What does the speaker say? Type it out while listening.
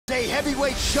a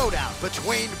heavyweight showdown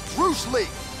between Bruce Lee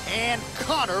and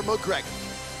Conor McGregor.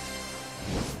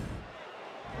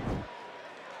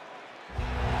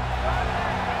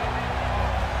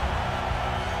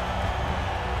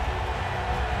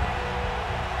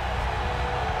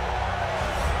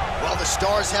 Well, the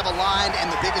stars have aligned,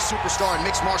 and the biggest superstar in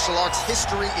mixed martial arts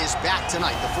history is back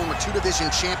tonight. The former two-division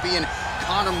champion,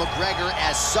 Conor McGregor.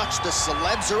 As such, the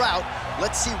celebs are out.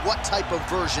 Let's see what type of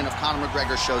version of Conor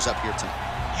McGregor shows up here tonight.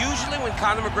 Usually when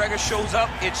Conor McGregor shows up,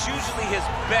 it's usually his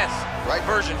best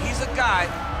version. He's a guy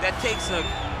that takes a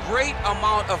great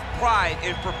amount of pride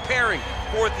in preparing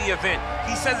for the event.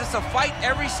 He says it's a fight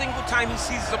every single time he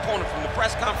sees his opponent, from the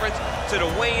press conference to the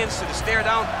weigh-ins to the stare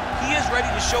down. He is ready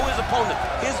to show his opponent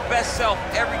his best self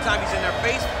every time he's in their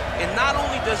face. And not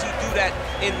only does he do that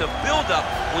in the build-up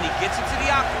when he gets into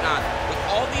the octagon, with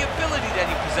all the ability that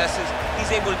he possesses, he's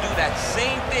able to do that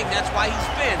same thing. That's why he's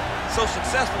been so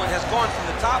successful and has gone from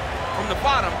the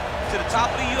bottom to the top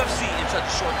of the UFC in such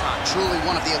a short time. Truly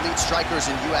one of the elite strikers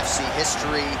in UFC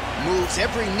history. Moves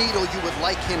every needle you would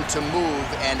like him to move.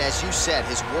 And as you said,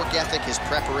 his work ethic, his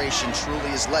preparation truly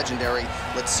is legendary.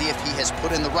 Let's see if he has put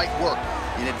in the right work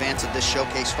in advance of this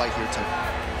showcase fight here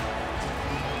tonight.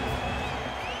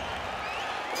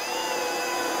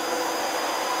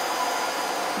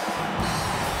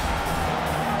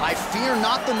 I fear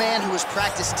not the man who has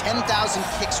practiced 10,000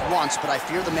 kicks once, but I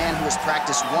fear the man who has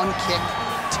practiced one kick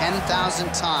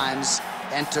 10,000 times.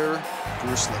 Enter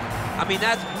Bruce Lee. I mean,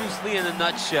 that's Bruce Lee in a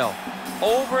nutshell.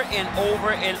 Over and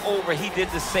over and over, he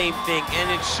did the same thing, and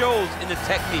it shows in the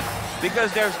technique,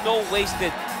 because there's no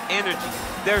wasted energy.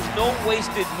 There's no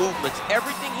wasted movements.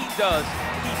 Everything he does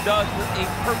with a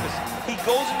purpose. He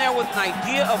goes in there with an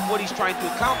idea of what he's trying to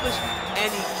accomplish, and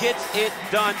he gets it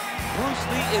done. Bruce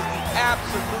Lee is the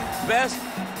absolute best.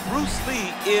 Bruce Lee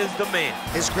is the man.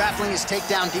 His grappling, his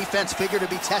takedown defense figure to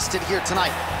be tested here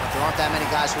tonight. But there aren't that many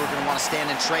guys who are going to want to stand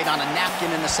and trade on a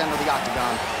napkin in the center of the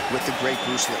octagon with the great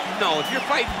Bruce Lee. No, if you're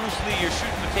fighting Bruce Lee, you're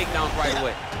shooting the takedowns right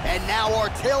away. And now our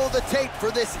tail of the tape for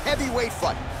this heavyweight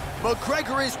fight.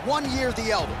 McGregor is 1 year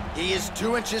the elder. He is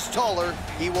 2 inches taller.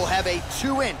 He will have a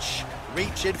 2-inch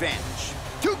reach advantage.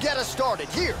 To get us started,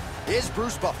 here is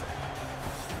Bruce Buffer.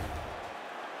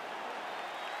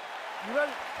 You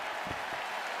ready?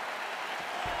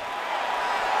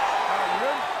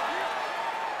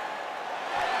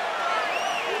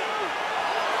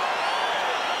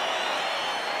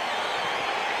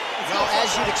 Well,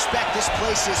 as you'd expect, this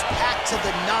place is packed to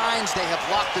the nines. They have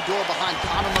locked the door behind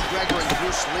Conor McGregor and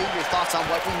Bruce Lee. Your thoughts on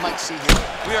what we might see here?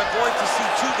 We are going to see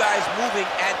two guys moving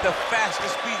at the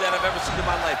fastest speed that I've ever seen in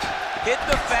my life. Hit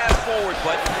the fast forward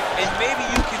button, and maybe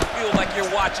you can feel like you're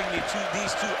watching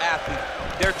these two athletes.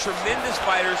 They're tremendous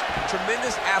fighters,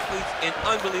 tremendous athletes, and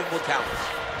unbelievable talents.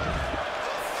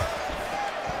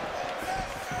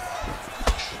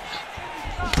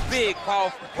 Big,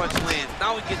 powerful punch lands.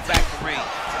 Now he gets back to range.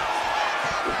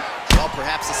 Well,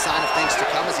 perhaps a sign of things to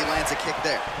come as he lands a kick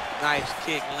there. Nice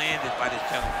kick landed by this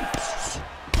gentleman.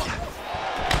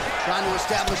 Trying to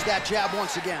establish that jab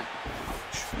once again.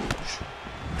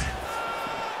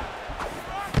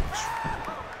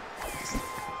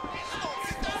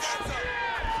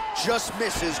 Just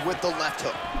misses with the left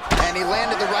hook. And he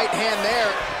landed the right hand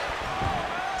there.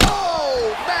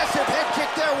 Oh, massive head kick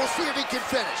there. We'll see if he can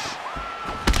finish.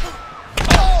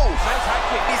 Oh, nice high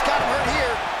kick. He's got him hurt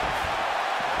here.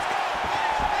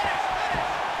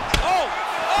 Oh,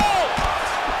 oh!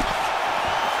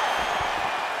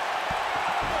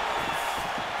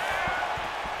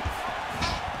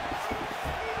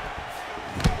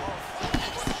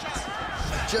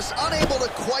 Just unable to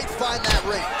quite find that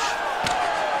range.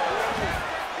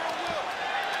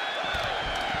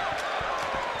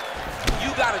 You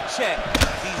gotta check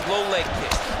these low leg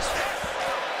kicks.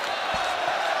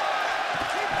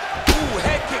 Ooh,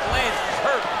 head kick lands, he's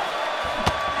hurt.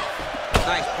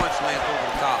 Nice punch lands over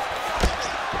the top.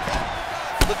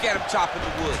 Look at him chopping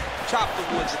the wood. Chop the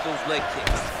wood with those leg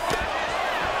kicks.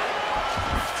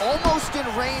 Almost in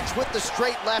range with the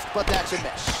straight left, but that's a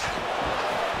miss.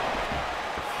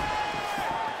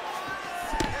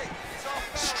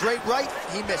 Straight right,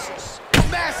 he misses.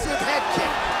 Massive head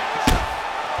kick.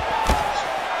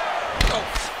 Oh,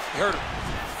 he hurt him.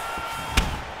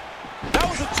 That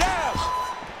was a jab.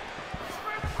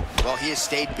 Well, he has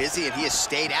stayed busy and he has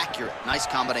stayed accurate. Nice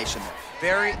combination there.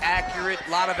 Very accurate, a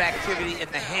lot of activity,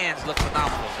 and the hands look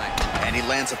phenomenal tonight. And he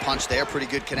lands a punch there. Pretty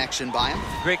good connection by him.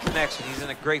 Great connection. He's in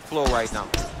a great flow right now.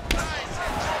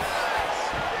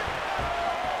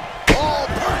 Oh,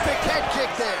 perfect head kick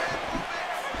there.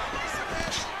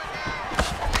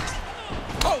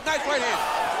 Oh, nice right hand.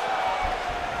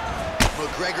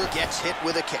 McGregor gets hit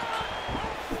with a kick.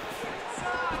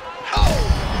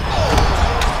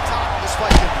 This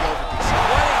fight could be over, DC.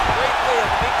 What a great way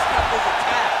of mixing up his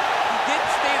attack. He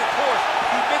didn't stay the course.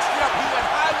 He mixed it up. He went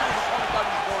high when his opponent thought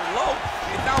he was going low,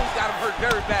 and now he's got him hurt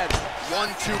very badly.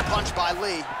 1-2 punch by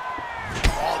Lee.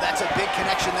 Oh, that's a big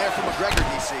connection there for McGregor,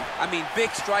 DC. I mean, big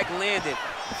strike landed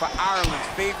for Ireland's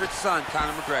favorite son,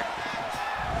 Conor McGregor.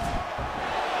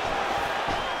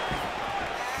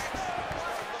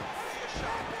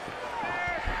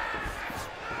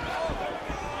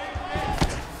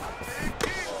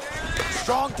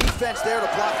 Strong defense there to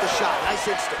block the shot. Nice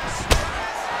instincts.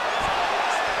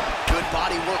 Good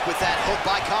body work with that hook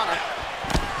by Conor.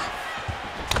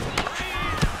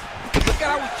 Look at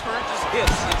how he turns his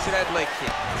hips into that leg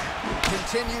kick.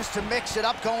 Continues to mix it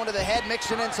up, going to the head,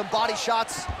 mixing in some body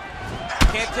shots.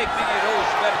 Can't take many of those,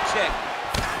 you better check.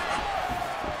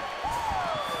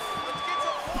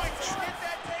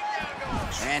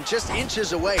 And just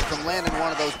inches away from landing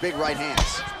one of those big right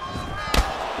hands.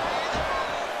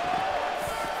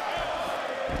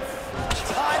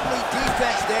 Timely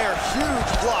defense there,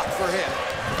 huge block for him.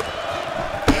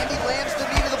 And he lands the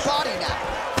knee to the body now.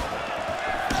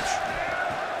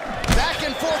 Back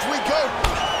and forth we go.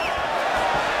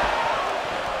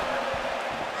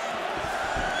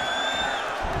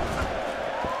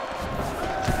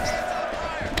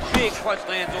 Big punch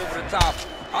lands over the top.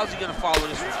 How's he gonna follow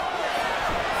this one?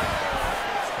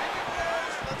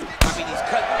 I mean, he's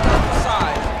cutting the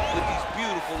sides with these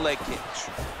beautiful leg kicks.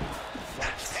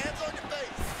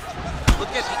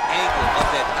 Look at the angle of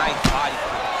that nice body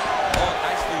punch. Oh,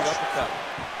 nice lead uppercut.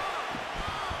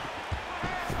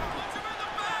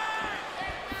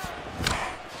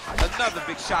 Another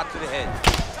big shot to the head.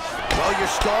 Well, you're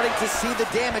starting to see the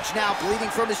damage now, bleeding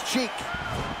from his cheek.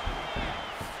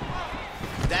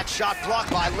 That shot blocked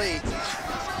by Lee.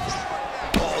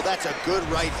 Oh, that's a good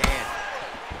right hand.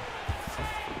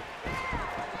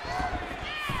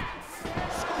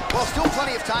 Well, still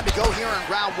plenty of time to go here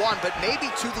in round one, but maybe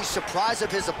to the surprise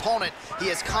of his opponent, he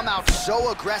has come out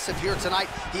so aggressive here tonight.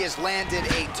 He has landed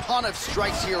a ton of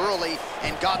strikes here early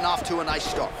and gotten off to a nice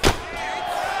start.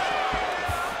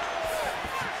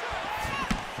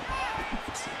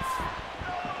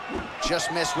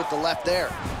 Just missed with the left there.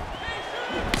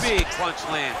 Big punch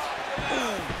lands.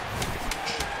 Ooh.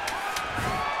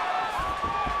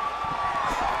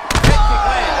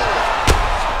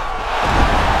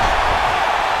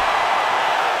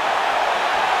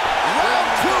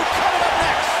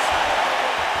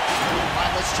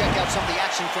 Check out some of the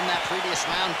action from that previous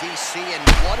round, DC, and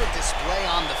what a display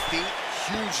on the feet.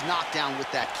 Huge knockdown with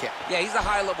that kick. Yeah, he's a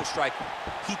high-level striker.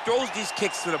 He throws these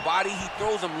kicks to the body, he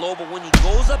throws them low, but when he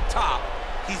goes up top,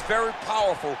 he's very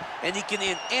powerful, and he can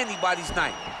end anybody's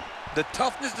night. The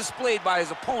toughness displayed by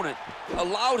his opponent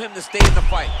allowed him to stay in the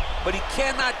fight, but he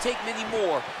cannot take many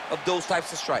more of those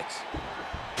types of strikes.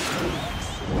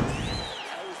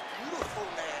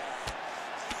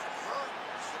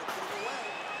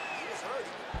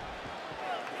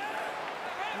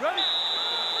 Ready?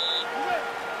 You ready?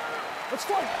 Let's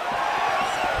fight.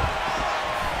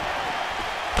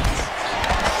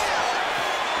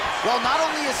 Well, not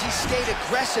only has he stayed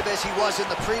aggressive as he was in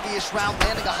the previous round,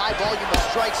 landing a high volume of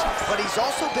strikes, but he's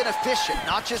also been efficient,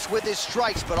 not just with his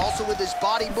strikes, but also with his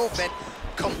body movement.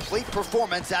 Complete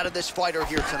performance out of this fighter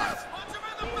here tonight.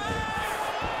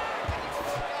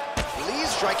 Lee's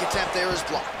strike attempt there is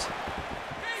blocked.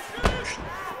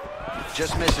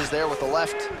 Just misses there with the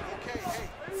left.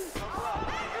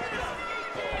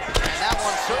 That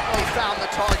one certainly found the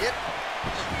target.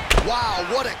 Wow,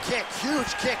 what a kick.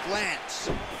 Huge kick lands.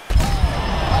 He's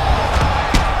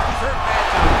hurt bad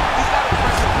time. He's got to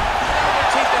press him. He's got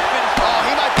to take that finish. Oh,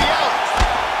 he might be out.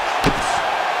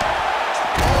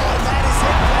 Oh, and that is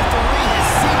it. Referee has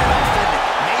seen enough, and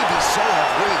maybe so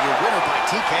have we. Your winner by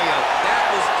TKO. That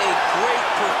was a great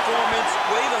performance.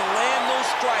 Way to land those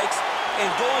strikes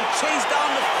and go and chase down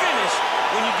the finish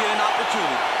when you get an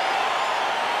opportunity.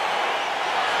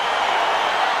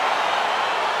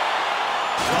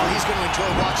 Well, he's going to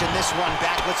enjoy watching this one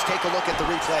back. Let's take a look at the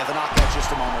replay of the knockout just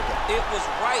a moment ago. It was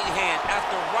right hand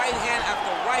after right hand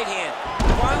after right hand.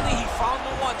 Finally, he found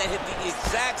the one that hit the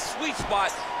exact sweet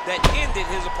spot that ended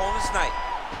his opponent's night.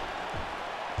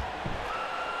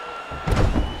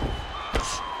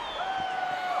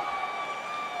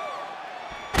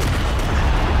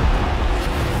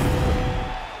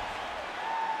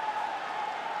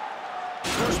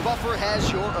 First Buffer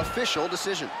has your official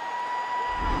decision.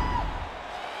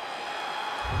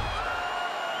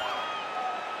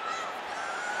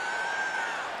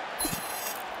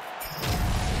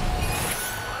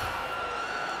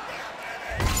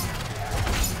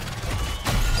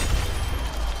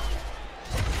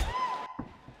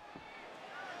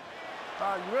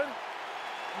 All right, you ready?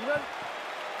 You ready?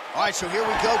 All right, so here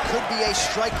we go. Could be a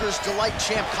striker's delight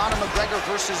champ. Conor McGregor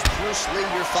versus Bruce Lee.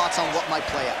 Your thoughts on what might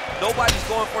play out? Nobody's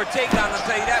going for a takedown, I'll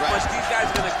tell you that much. These guys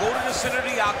are going to go to the center of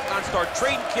the octagon, start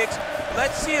trading kicks.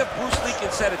 Let's see if Bruce Lee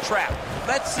can set a trap.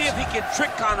 Let's see if he can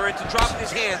trick Conor into dropping his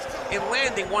hands and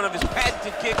landing one of his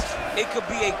patented kicks. It could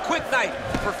be a quick night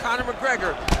for Conor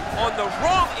McGregor on the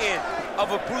wrong end of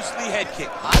a Bruce Lee head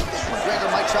kick. I think McGregor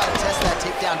might try to test that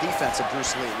takedown defense of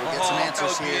Bruce Lee. We'll get some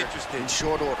answers here in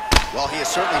short order. Well, he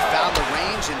has certainly found the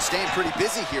range and staying pretty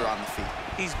busy here on the feet.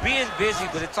 He's being busy,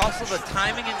 but it's also the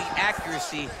timing and the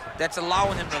accuracy that's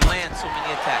allowing him to land so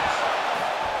many attacks.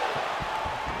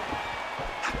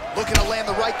 Looking to land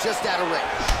the right just out of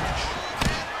range.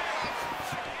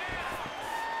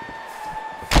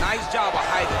 Nice job of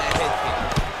hiding that head kick.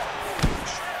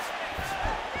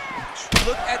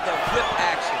 Look at the whip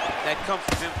action that comes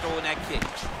from him throwing that kick.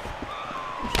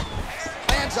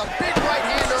 Lands a big right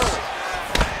hand early.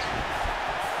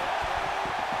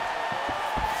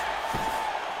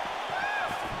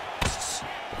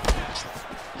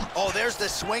 Oh, there's the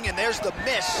swing and there's the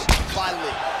miss by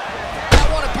Lee. That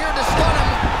one appeared to stun him.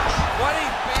 What a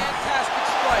fantastic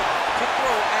strike to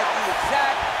throw at the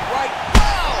exact right.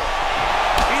 Wow!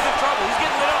 He's in trouble. He's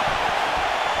getting lit up.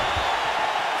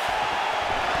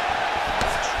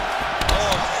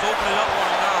 Oh, just opening up on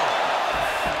him now.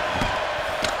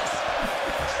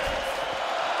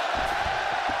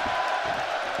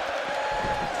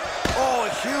 Oh,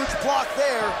 a huge block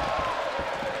there.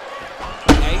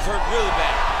 Yeah, he's hurt really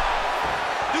bad.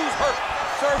 Dude's hurt.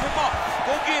 Serve him up.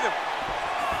 Go get him.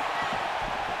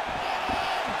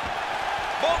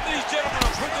 Both of these gentlemen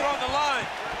are putting it on the line.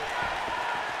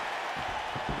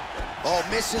 Oh,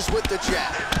 misses with the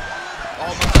jab.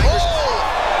 Oh, McGregor's... Oh!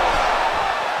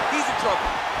 He's in trouble.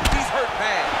 He's hurt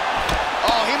bad.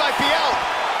 Oh, he might be out.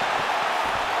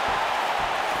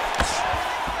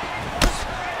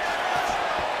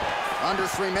 Under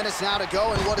 3 minutes now to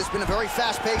go in what has been a very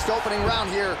fast-paced opening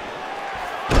round here.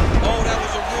 Oh, that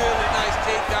was a really nice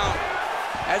takedown.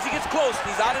 As he gets close,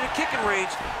 he's out of the kicking range,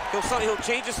 he'll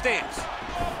change his stance.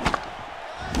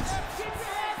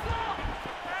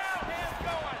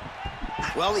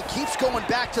 Well, he keeps going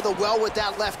back to the well with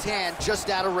that left hand, just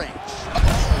out of range.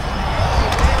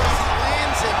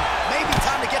 Lands, and maybe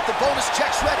time to get the bonus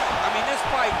checks ready. I mean, this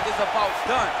fight is about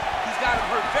done. He's got him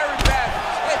hurt very bad with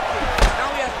his head kick. Now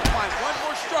he has to find one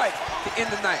more strike to end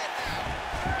the night.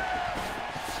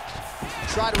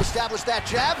 Try to establish that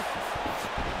jab.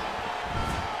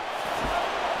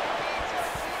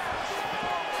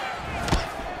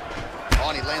 Oh,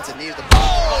 and he lands a knee to the... Oh!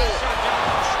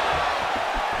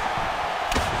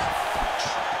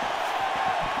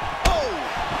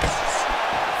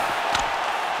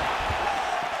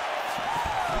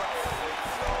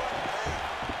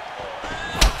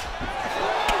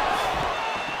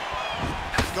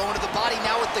 Going to the body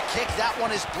now with the kick. That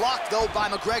one is blocked, though, by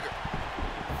McGregor.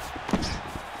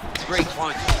 Great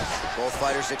punch. Both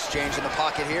fighters exchange in the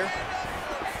pocket here.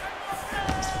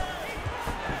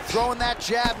 Throwing that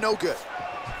jab, no good. Come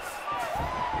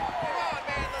on,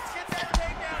 man, let's get that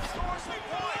takedown and score some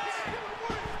points.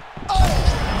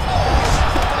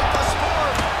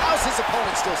 How's his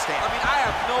opponent still standing? I mean, I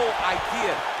have no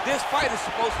idea. This fight is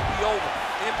supposed to be over.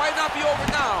 And it might not be over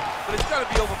now, but it's going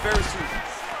to be over very soon.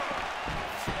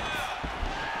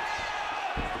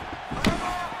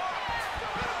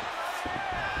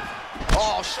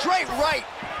 Oh, straight right.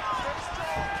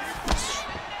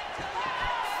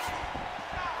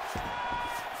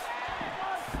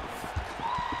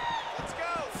 Let's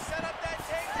go. Set up that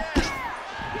takedown.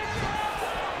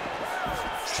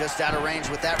 Just out of range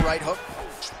with that right hook.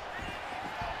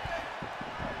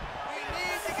 We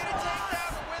need to get a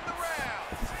takedown to win the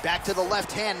round. Back to the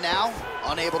left hand now,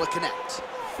 unable to connect.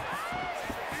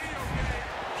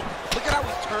 Look at how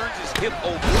he turns his hip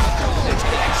over. There's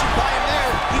connection by him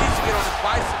there. He needs to get on his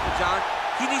bicycle, John.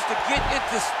 He needs to get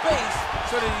into space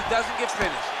so that he doesn't get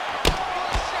finished.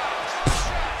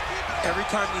 Every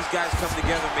time these guys come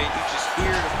together, man, you just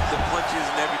hear the punches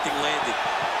and everything landing.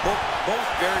 Both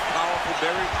very powerful,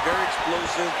 very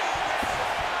explosive.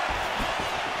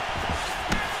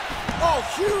 Oh,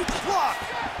 huge block.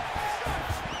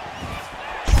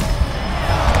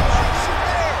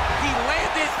 He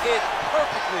landed it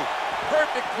perfectly.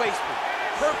 Perfect placement,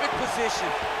 perfect position.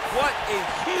 What a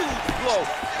huge blow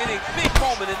in a big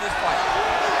moment in this fight.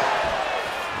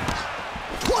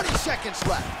 20 seconds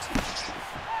left.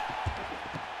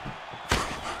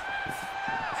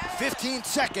 15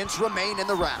 seconds remain in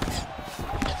the round.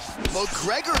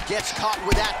 McGregor gets caught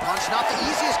with that punch. Not the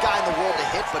easiest guy in the world to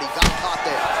hit, but he got caught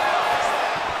there.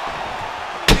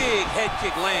 Big head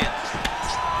kick lands.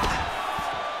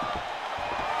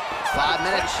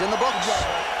 5 minutes in the books.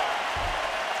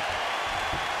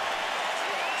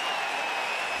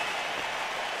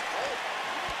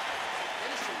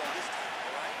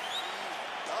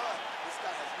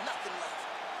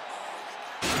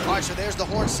 All right, so there's the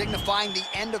horn signifying the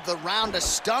end of the round. A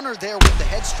stunner there with the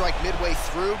head strike midway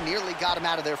through. Nearly got him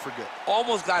out of there for good.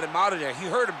 Almost got him out of there. He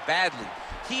hurt him badly.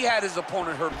 He had his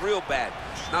opponent hurt real bad.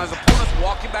 Now his opponent's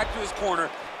walking back to his corner.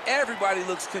 Everybody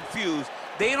looks confused.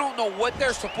 They don't know what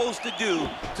they're supposed to do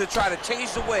to try to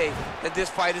change the way that this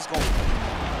fight is going.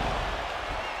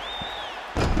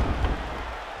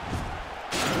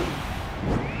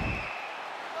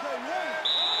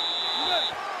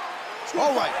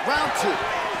 All right, round 2.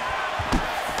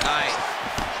 Nice.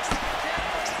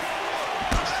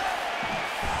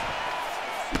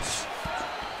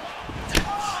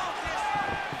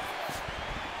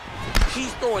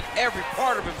 He's throwing every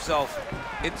part of himself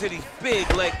into these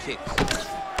big leg kicks.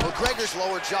 McGregor's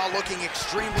lower jaw looking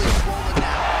extremely swollen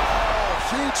now.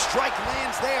 Oh, huge strike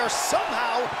lands there.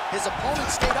 Somehow, his opponent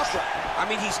stayed upright. I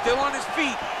mean, he's still on his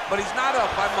feet, but he's not up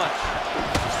by much.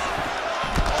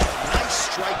 Oh, nice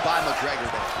strike by McGregor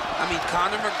there. I mean,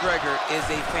 Conor McGregor is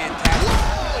a fantastic...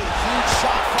 Whoa, huge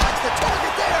shot finds the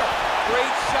target there.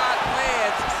 Great shot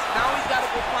lands. Now he's got to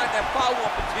go find that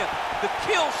follow-up attempt. The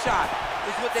kill shot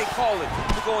is what they call it,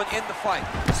 to go and end the fight.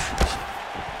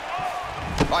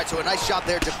 All right, so a nice job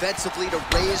there defensively to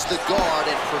raise the guard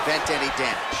and prevent any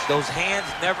damage. Those hands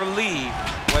never leave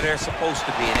where they're supposed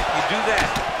to be, and if you do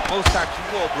that, most times you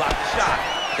will block the shot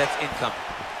that's incoming.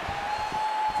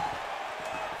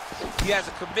 He has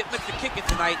a commitment to kicking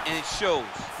tonight, and it shows.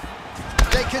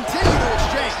 They continue to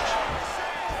exchange.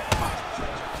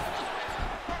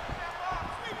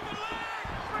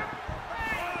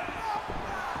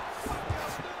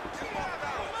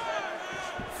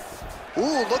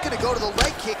 Ooh, looking to go to the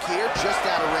leg kick here, just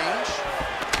out of range.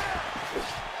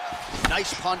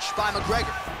 Nice punch by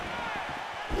McGregor.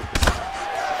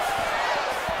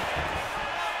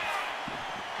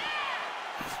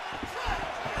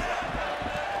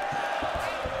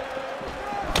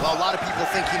 Well, a lot of people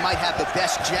think he might have the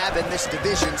best jab in this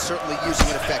division, certainly using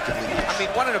it effectively. I mean,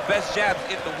 one of the best jabs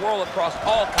in the world across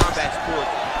all combat sports.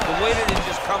 The way that it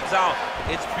just comes out,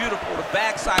 it's beautiful. The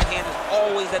backside hand is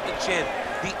always at the chin.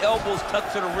 The elbows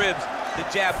tucked to the ribs. The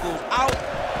jab goes out.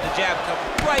 The jab comes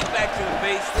right back to the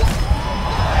face.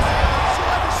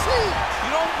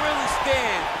 You don't really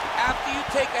stand after you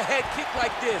take a head kick like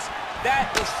this.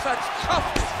 That is such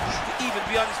toughness to even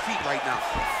be on his feet right now.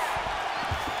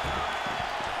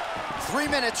 3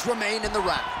 minutes remain in the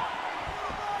round.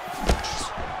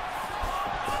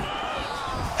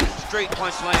 Straight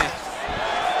punch lands.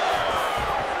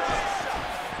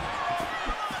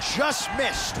 Just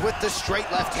missed with the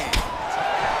straight left hand.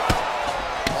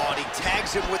 Oh, and he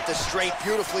tags him with the straight.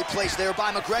 Beautifully placed there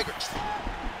by McGregor.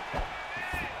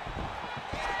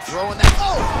 Throwing that.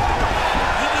 Oh!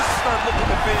 He needs to start looking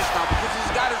to finish now because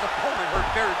he's got his opponent hurt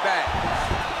very bad.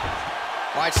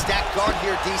 All right, stacked guard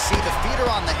here, DC. The feet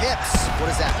are on the hips.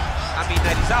 What does that mean? I mean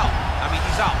that he's out. I mean,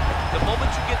 he's out. The moment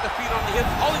you get the feet on the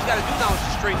hips, all he's got to do now is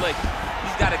just straight leg.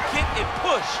 He's got to kick and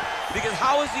push, because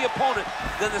how is the opponent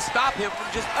going to stop him from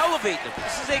just elevating him?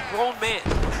 This is a grown man.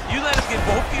 You let him get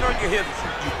both feet on your hips,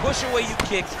 you push away, you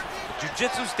kick,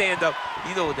 jiu-jitsu stand-up.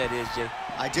 You know what that is, Jay.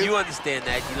 I do. You understand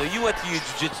that. You know, you went to your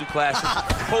jiu-jitsu classes.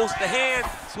 Post the hand,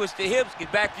 switch the hips,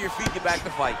 get back to your feet, get back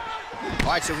to fight.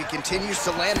 All right, so he continues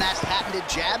to land that patented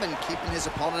jab and keeping his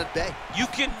opponent at bay. You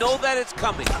can know that it's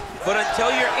coming, but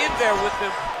until you're in there with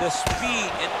him, the speed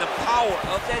and the power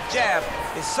of that jab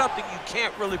is something you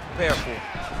can't really prepare for.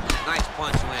 Nice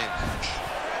punch lands.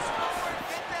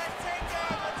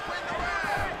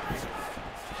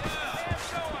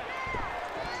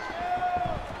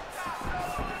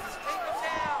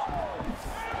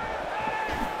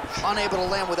 Unable to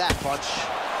land with that punch.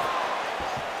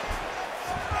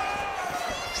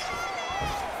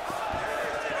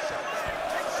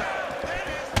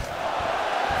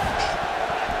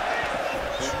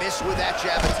 He missed with that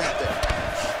jab attempt there.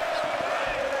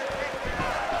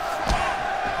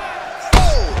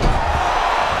 Oh!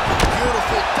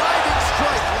 Beautiful diving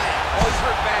strike land. Oh, he's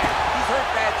hurt bad. He's hurt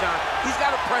bad, John. He's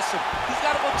got to press him. He's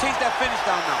got to go chase that finish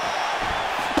down now.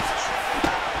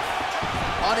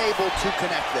 Unable to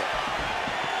connect there.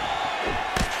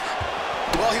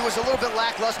 Well, he was a little bit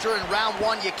lackluster in round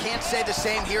one. You can't say the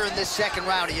same here in this second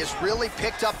round. He has really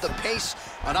picked up the pace,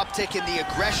 an uptick in the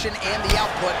aggression and the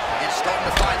output, and starting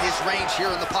to find his range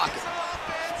here in the pocket.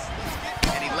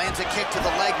 And he lands a kick to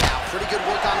the leg now. Pretty good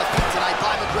work on the feet tonight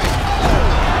by McGregor.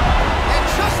 Oh! And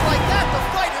just like that, the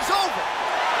fight is over.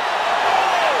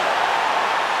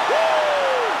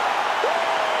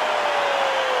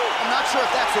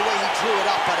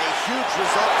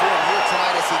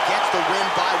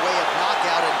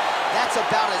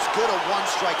 good a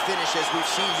one-strike finish as we've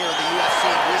seen here in the UFC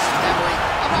in recent memory.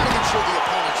 I'm not even sure the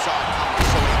opponent saw it coming,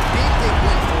 so a big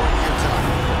win for him here tonight.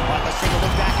 All right, let's take a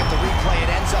look back at the replay.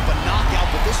 It ends up a knockout,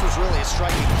 but this was really a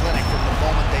striking clinic from the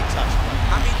moment they touched it.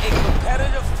 I mean, a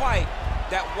competitive fight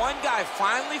that one guy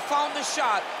finally found the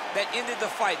shot that ended the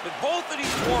fight. But both of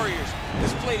these warriors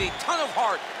displayed a ton of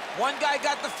heart. One guy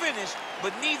got the finish,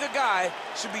 but neither guy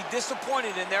should be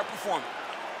disappointed in their performance.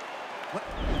 What?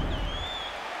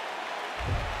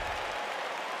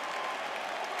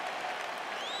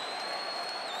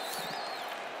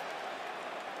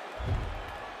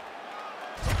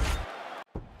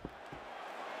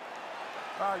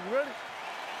 You ready?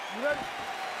 You ready?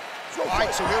 All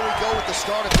right, so here we go with the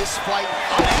start of this fight.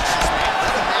 I'm anxious, man.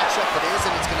 What a matchup it is,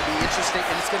 and it's going to be interesting.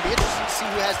 And it's going to be interesting to see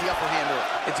who has the upper hand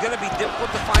early. It's going to be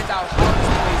difficult to find out how this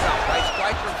plays out, right?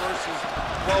 Striker versus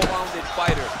well-rounded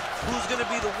fighter. Who's going to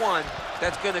be the one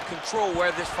that's going to control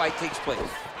where this fight takes place?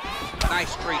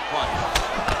 Nice straight punch.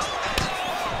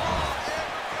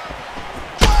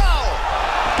 Wow!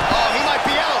 Oh, he might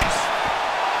be out.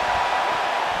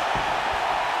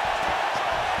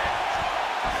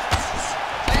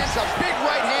 A big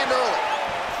right hand early.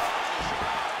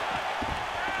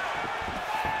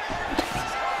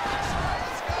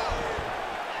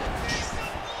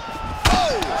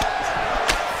 Oh!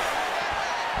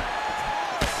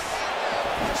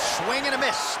 Swing and a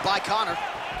miss by Conor.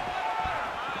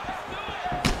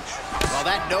 Well,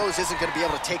 that nose isn't going to be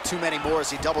able to take too many more as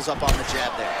he doubles up on the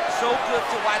jab there. So good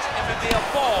to watch MMA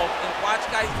evolve and watch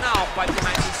guys now fight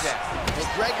behind the jab.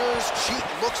 McGregor's cheek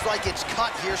looks like it's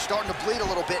cut here, starting to bleed a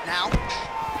little bit now.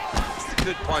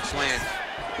 Good punch land.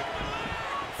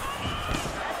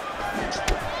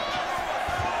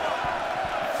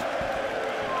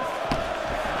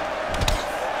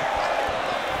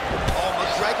 Oh,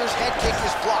 McGregor's head kick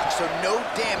is blocked, so no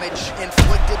damage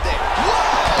inflicted there.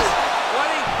 Whoa! What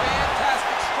a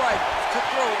fantastic strike to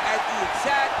throw at the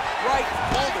exact right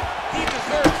moment. He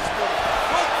deserves this moment.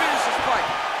 Don't finish this fight.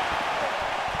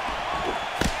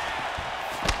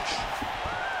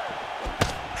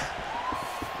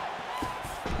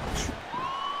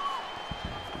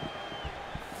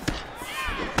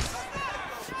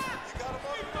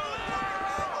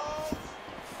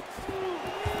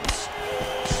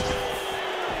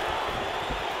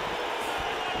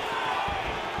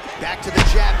 Back to the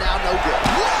jab now, no good.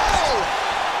 Whoa!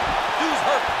 Dude's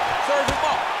hurt. Serve him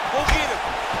up. Go get him.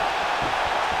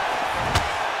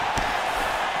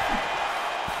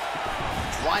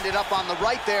 Winded up on the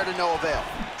right there to no avail.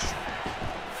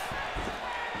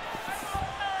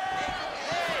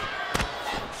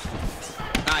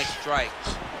 Nice strike.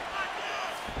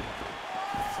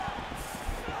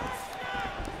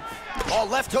 Oh,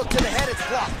 left hook to the head, it's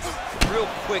blocked. Real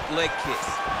quick leg kick.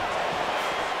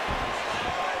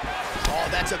 Oh,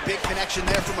 that's a big connection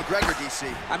there from McGregor,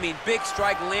 DC. I mean, big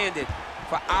strike landed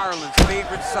for Ireland's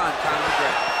favorite son, Conor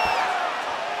McGregor.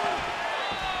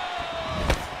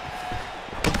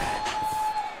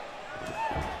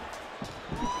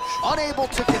 Unable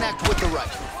to connect with the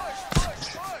right.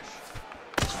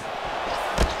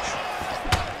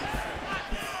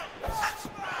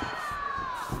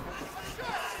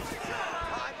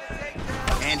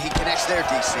 And he connects there,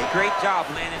 DC. Great job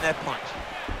landing that punch.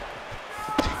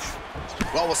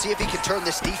 Well, we'll see if he can turn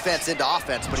this defense into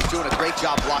offense, but he's doing a great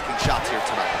job blocking shots here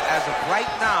tonight. As of right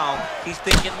now, he's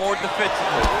thinking more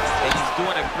defensively, and he's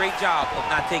doing a great job of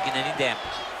not taking any damage.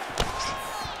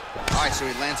 All right, so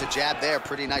he lands a jab there.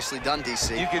 Pretty nicely done,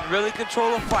 DC. You can really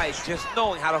control a fight just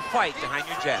knowing how to fight behind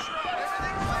your jab.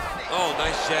 Oh,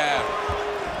 nice jab.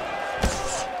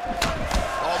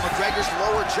 Oh, McGregor's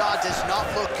lower jaw does not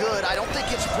look good. I don't think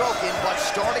it's broken, but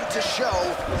starting to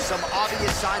show some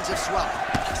obvious signs of swelling.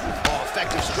 Oh,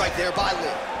 effective strike there by Lee.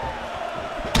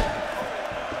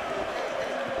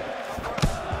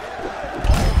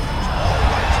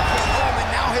 And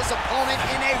now his opponent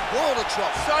in a world of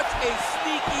trouble. Such a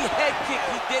sneaky head kick.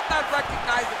 He did not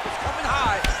recognize it was coming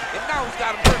high, and now he's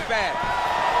got him hurt bad.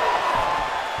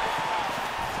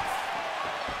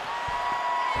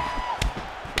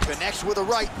 Connects with a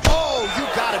right. Oh, you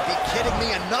gotta be kidding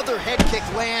me. Another head kick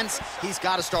lands. He's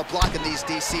got to start blocking these,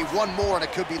 DC. One more and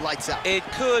it could be lights out. It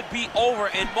could be over,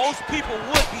 and most people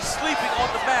would be sleeping on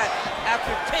the mat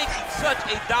after taking such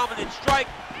a dominant strike.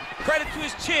 Credit to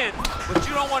his chin, but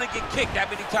you don't want to get kicked that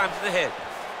many times in the head.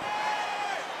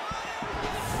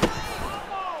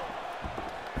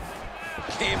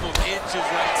 Came those inches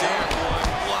right there, boy.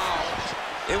 Wow.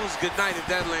 It was good night if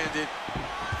that landed.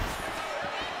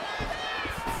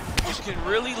 You can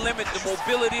really limit the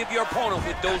mobility of your opponent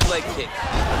with those leg kicks.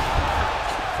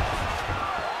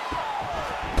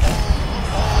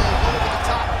 Over the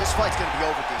top. The this fight's gonna be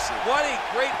over, DC. What a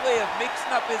great way of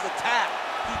mixing up his attack.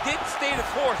 He didn't stay the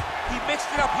course. He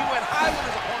mixed it up. He went high when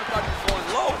his opponent thought he was going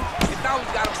low. And now he's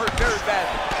got him hurt very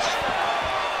badly.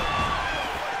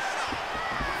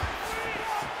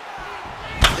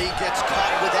 Lee gets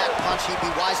caught with that punch. He'd be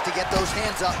wise to get those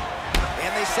hands up.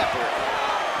 And they separate.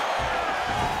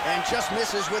 And just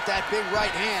misses with that big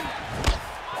right hand.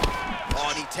 Oh,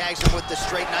 and he tags him with the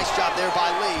straight. Nice job there by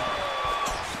Lee.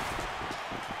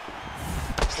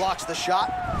 Blocks the shot.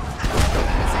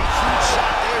 It's a huge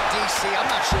shot there, DC. I'm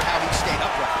not sure how he stayed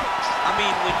upright. I mean,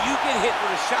 when you get hit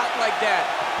with a shot like that,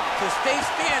 to stay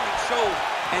standing shows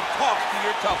and talks to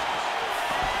your toughness.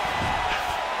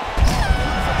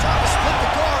 Trying to split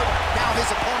the guard. Now his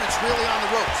opponent's really on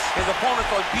the ropes. His opponent's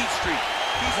on Beat Street.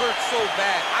 He's hurt so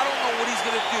bad. I don't know what he's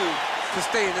going to do to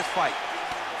stay in this fight.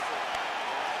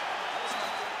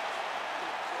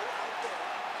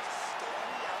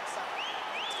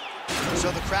 So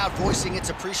the crowd voicing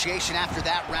its appreciation after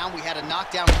that round. We had a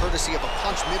knockdown courtesy of a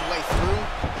punch midway through.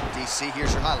 DC,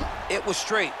 here's your highlight. It was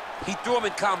straight. He threw him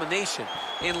in combination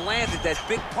and landed that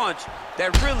big punch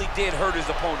that really did hurt his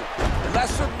opponent.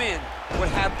 Lesser men would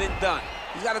have been done.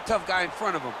 He's got a tough guy in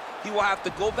front of him. He will have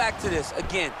to go back to this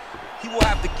again. He will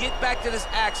have to get back to this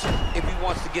action if he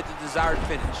wants to get the desired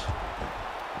finish.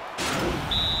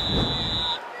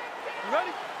 You ready?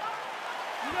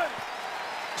 You ready?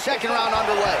 Second round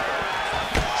underway.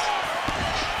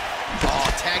 Oh,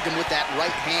 tagged him with that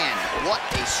right hand. What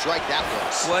a strike that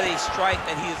was. What a strike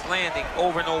that he is landing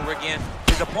over and over again.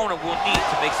 His opponent will need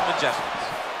to make some adjustments.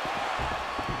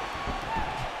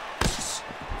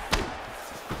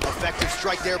 Effective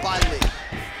strike there by Lee.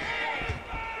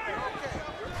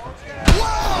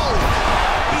 Whoa!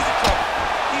 He's in trouble.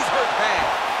 He's hurt bad.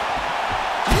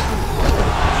 He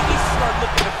needs to start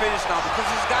looking to finish now because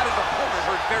he's got his opponent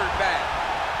hurt very bad.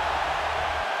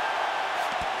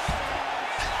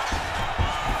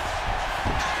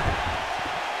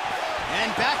 And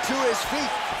back to his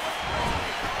feet.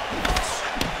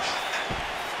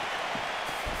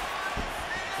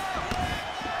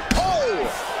 Oh!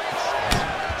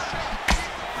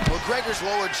 McGregor's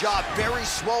lower jaw very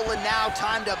swollen now.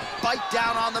 Time to bite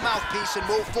down on the mouthpiece and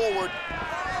move forward.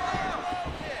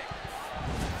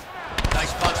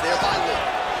 Nice punch there by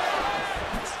Lee.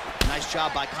 Nice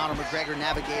job by Conor McGregor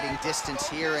navigating distance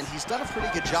here, and he's done a pretty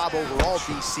good job overall,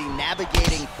 DC,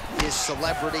 navigating his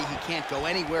celebrity. He can't go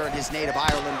anywhere in his native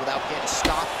Ireland without getting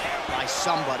stopped by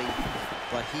somebody,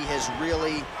 but he has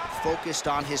really focused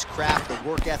on his craft. The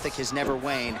work ethic has never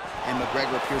waned, and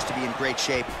McGregor appears to be in great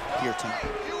shape here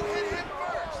tonight.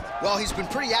 Well, he's been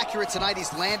pretty accurate tonight.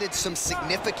 He's landed some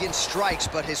significant strikes,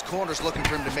 but his corner's looking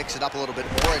for him to mix it up a little bit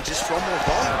more and just throw more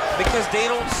volume. Because they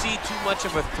don't see too much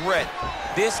of a threat.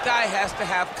 This guy has to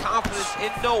have confidence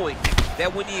in knowing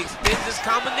that when he extends his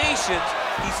combinations,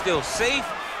 he's still safe,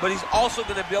 but he's also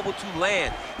going to be able to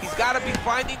land. He's got to be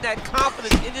finding that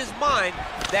confidence in his mind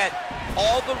that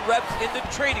all the reps in the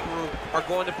training room are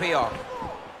going to pay off.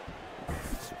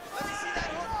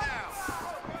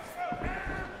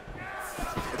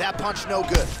 That punch no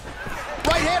good.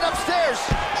 Right hand upstairs.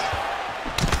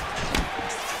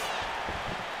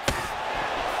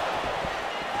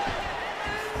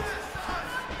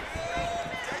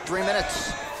 3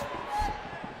 minutes.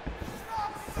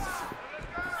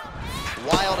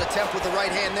 Wild attempt with the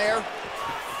right hand there.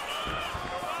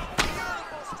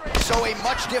 So a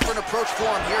much different approach for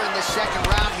him here in this second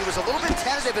round. He was a little bit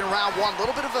tentative in round one, a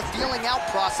little bit of a feeling out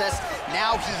process.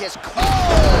 Now he has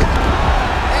called.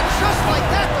 And just like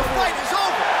that, the fight is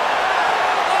over.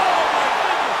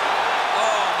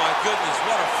 Oh my goodness,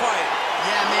 what a fight.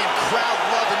 Yeah, man, crowd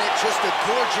loving it. Just a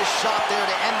gorgeous shot there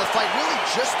to end the fight. Really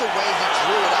just the way he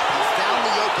drew it up. He found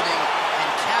the opening and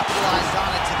capitalized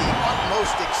on it to the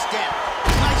utmost extent.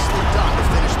 Nicely done to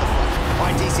finish the fight.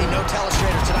 All right, DC, no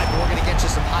telestrator tonight, but we're going to get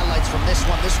you some highlights from this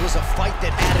one. This was a fight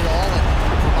that had it all, and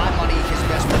for my money, his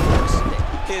best performance.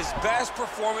 His best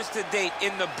performance to date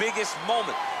in the biggest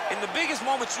moment. In the biggest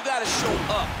moments, you got to show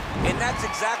up, and that's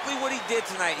exactly what he did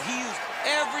tonight. He used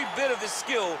every bit of his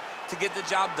skill to get the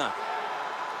job done.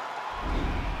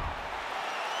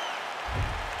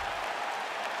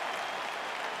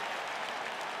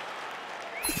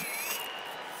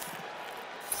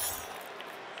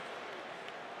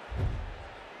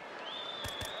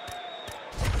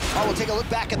 Oh, we'll take a look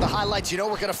back at the highlights. You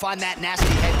know we're going to find that nasty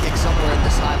head kick somewhere in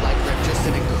this highlight rip. Just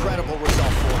an incredible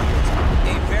result for him here tonight.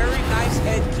 A very nice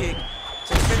head kick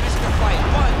to finish the fight.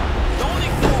 But don't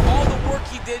ignore all the work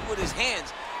he did with his hands.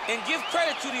 And give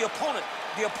credit to the opponent.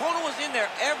 The opponent was in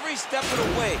there every step of the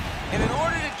way. And in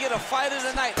order to get a fight of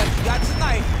the night like you got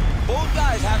tonight, both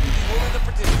guys have to be willing to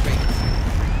participate.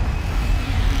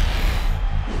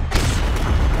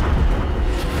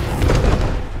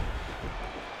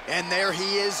 And there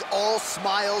he is, all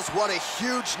smiles. What a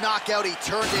huge knockout he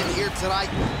turned in here tonight.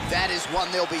 That is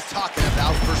one they'll be talking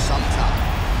about for some time.